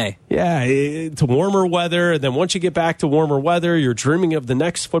me to May. Yeah, to warmer weather. And then once you get back to warmer weather, you're dreaming of the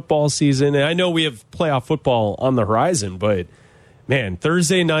next football season. And I know we have playoff football on the horizon, but man,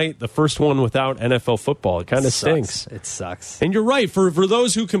 Thursday night, the first one without NFL football, it kind of stinks. It sucks. And you're right. For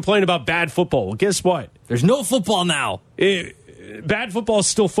those who complain about bad football, well, guess what? There's no football now. Bad football is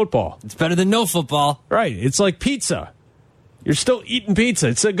still football. It's better than no football. Right. It's like pizza. You're still eating pizza.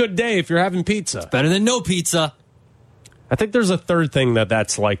 It's a good day if you're having pizza. It's better than no pizza. I think there's a third thing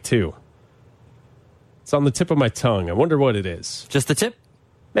that's like, too. It's on the tip of my tongue. I wonder what it is. Just the tip?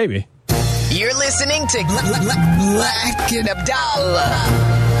 Maybe. You're listening to Bleck and Abdalla.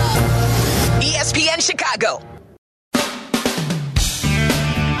 ESPN Chicago.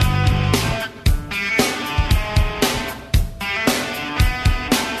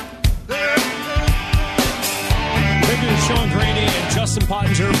 Sean Grady and Justin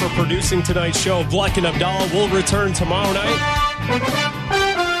Pottinger for producing tonight's show. Bleck and Abdalla will return tomorrow night.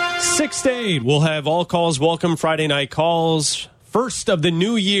 6 to 8. We'll have all calls welcome. Friday night calls. First of the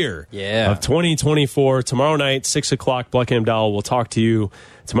new year of 2024. Tomorrow night, 6 o'clock, Bleck and Abdalla will talk to you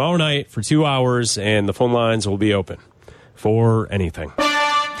tomorrow night for 2 hours, and the phone lines will be open for anything.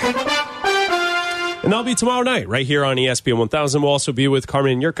 And that'll be tomorrow night, right here on ESPN 1000. We'll also be with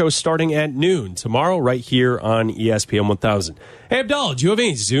Carmen and Yurko starting at noon tomorrow, right here on ESPN 1000. Hey, Abdalla, do you have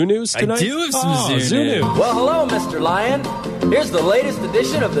any zoo news tonight? I do have some zoo news. Well, hello, Mr. Lion. Here's the latest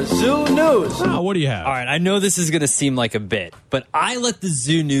edition of the Zoo News. Oh, what do you have? All right, I know this is going to seem like a bit, but I let the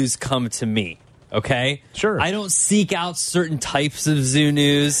zoo news come to me. Okay? Sure. I don't seek out certain types of zoo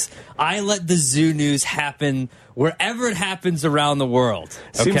news. I let the zoo news happen wherever it happens around the world.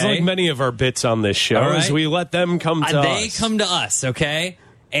 Okay? Seems like many of our bits on this show is we let them come to us. They come to us, okay?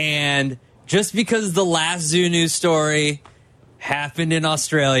 And just because the last zoo news story happened in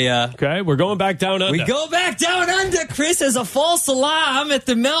Australia. Okay, we're going back down under. We go back down under, Chris, as a false alarm at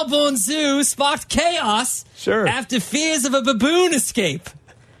the Melbourne Zoo sparked chaos after fears of a baboon escape.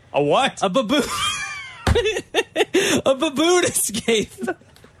 A what? A baboon. A baboon escape.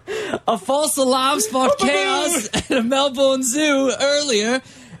 A false alarm sparked chaos at a Melbourne Zoo earlier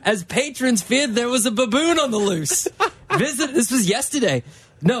as patrons feared there was a baboon on the loose. This was yesterday.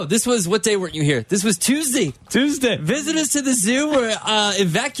 No, this was, what day weren't you here? This was Tuesday. Visitors to the zoo were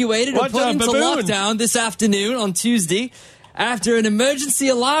evacuated and put into lockdown this afternoon on Tuesday after an emergency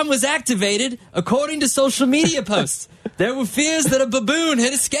alarm was activated, according to social media posts. There were fears that a baboon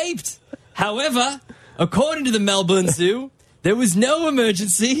had escaped. However, according to the Melbourne Zoo, There was no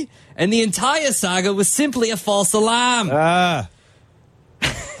emergency, and the entire saga was simply a false alarm.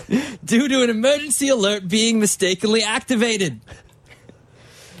 Due to an emergency alert being mistakenly activated.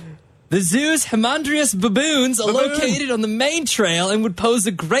 The zoo's Hamadryas baboons are located on the main trail and would pose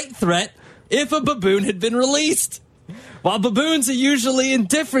a great threat if a baboon had been released. While baboons are usually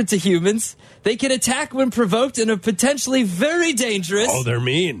indifferent to humans, they can attack when provoked and are potentially very dangerous. Oh, they're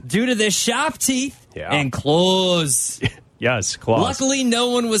mean. Due to their sharp teeth and claws. Yes, claws. Luckily,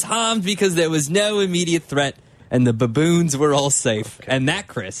 no one was harmed because there was no immediate threat. And the baboons were all safe. Okay. And that,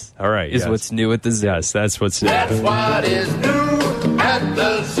 Chris, is what's new at the zoo. Yes, that's what's new. That's what is new at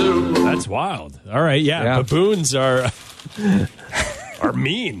the zoo. That's wild. All right, baboons are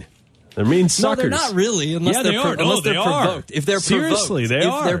mean. They're mean suckers. No, they're not really, unless they're provoked. If they're Seriously, If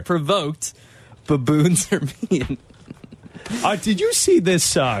they're provoked, baboons are mean. Did you see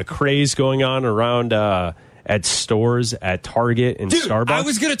this craze going on around at stores, at Target and Starbucks? I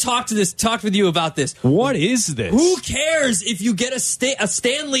was going to talk with you about this. What is this? Who cares if you get a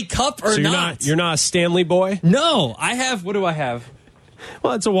Stanley Cup or not? You're not a Stanley boy? No, I have. What do I have?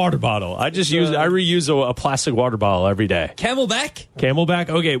 Well, it's a water bottle. I reuse a plastic water bottle every day. Camelback? Camelback?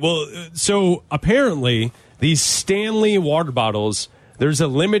 Okay, well, so apparently these Stanley water bottles, there's a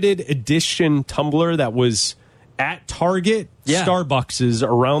limited edition tumbler that was at Target, Starbucks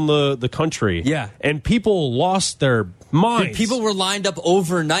around the country. Yeah. And people lost their minds. People were lined up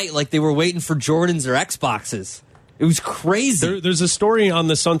overnight like they were waiting for Jordans or Xboxes. It was crazy. There's a story on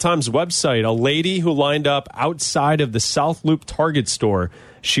the Sun-Times website. A lady who lined up outside of the South Loop Target store.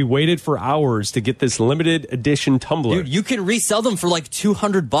 She waited for hours to get this limited edition tumbler. Dude, you can resell them for like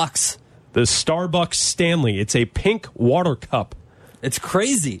 $200. The Starbucks Stanley. It's a pink water cup. It's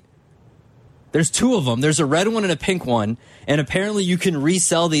crazy. There's two of them. There's a red one and a pink one. And apparently you can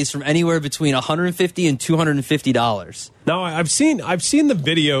resell these from anywhere between $150 and $250. Now, I've seen the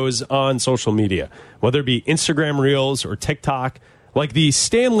videos on social media, whether it be Instagram Reels or TikTok. Like the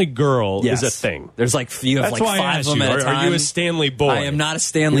Stanley girl is a thing. There's you have That's like why 5 of them at a time. Are you a Stanley boy? I am not a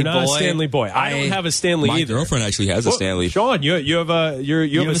Stanley boy. You're not a Stanley boy. I don't have a Stanley either. My girlfriend actually has a Stanley. Sean, you have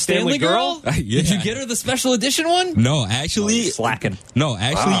a Stanley girl? Yeah. Did you get her the special edition one? No, actually. Slacking. No,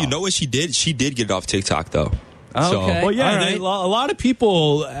 actually, You know what she did? She did get it off TikTok, though. Okay. Well, yeah, a lot of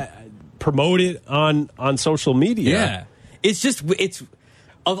people promote it on social media. Yeah. It's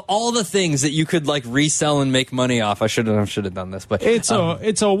of all the things that you could like resell and make money off. I should have done this, but it's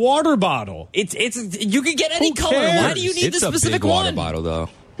a water bottle. It's you can get any color. Why do you need the specific big one? Water bottle though.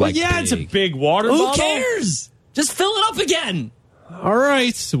 It's a big water bottle. Who cares? Just fill it up again. All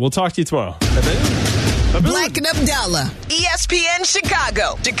right, so we'll talk to you tomorrow. Bleck and Abdalla, ESPN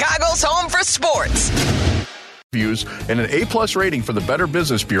Chicago, Chicago's home for sports. Views and an A+ rating for the Better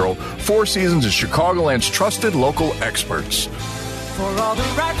Business Bureau. 4 Seasons is Chicagoland's trusted local experts. For all the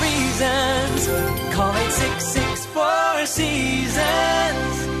right reasons, call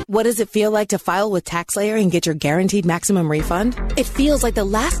 866-4Seasons. What does it feel like to file with TaxSlayer and get your guaranteed maximum refund? It feels like the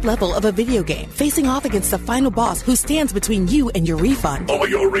last level of a video game, facing off against the final boss who stands between you and your refund. All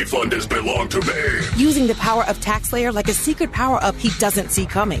your refund has belonged to me. Using the power of TaxSlayer like a secret power-up he doesn't see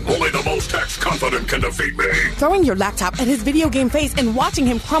coming. Only the most tax-confident can defeat me. Throwing your laptop at his video game face and watching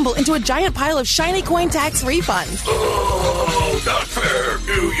him crumble into a giant pile of shiny coin tax refunds. Oh, not fair.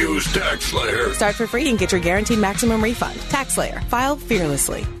 You use TaxSlayer. Start for free and get your guaranteed maximum refund. TaxSlayer. File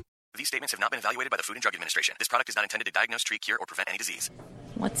fearlessly. These statements have not been evaluated by the Food and Drug Administration. This product is not intended to diagnose, treat, cure, or prevent any disease.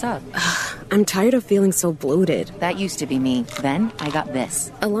 What's up? I'm tired of feeling so bloated. That used to be me. Then I got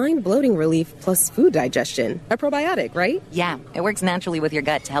this. Align bloating relief plus food digestion. A probiotic, right? Yeah, it works naturally with your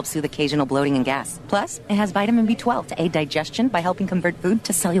gut to help soothe occasional bloating and gas. Plus, it has vitamin B12 to aid digestion by helping convert food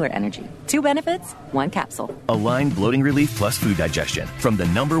to cellular energy. 2 benefits, 1 capsule. Align bloating relief plus food digestion from the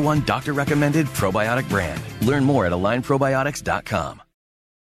 #1 doctor-recommended probiotic brand. Learn more at alignprobiotics.com.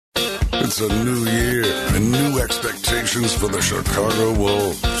 It's a new year and new expectations for the Chicago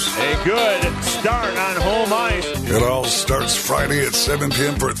Wolves. A good start on home ice. It all starts Friday at 7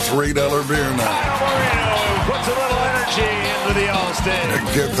 p.m. for $3 beer night. Moreno puts a little energy into the All-State. And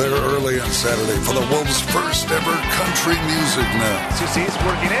get there early on Saturday for the Wolves' first ever country music night. He's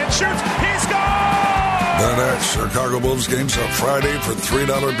working in, shoots, he scores! The next Chicago Wolves games are Friday for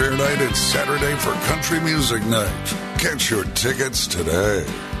 $3 beer night and Saturday for country music night. Get your tickets today.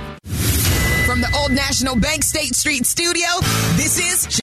 From the Old National Bank State Street studio, this is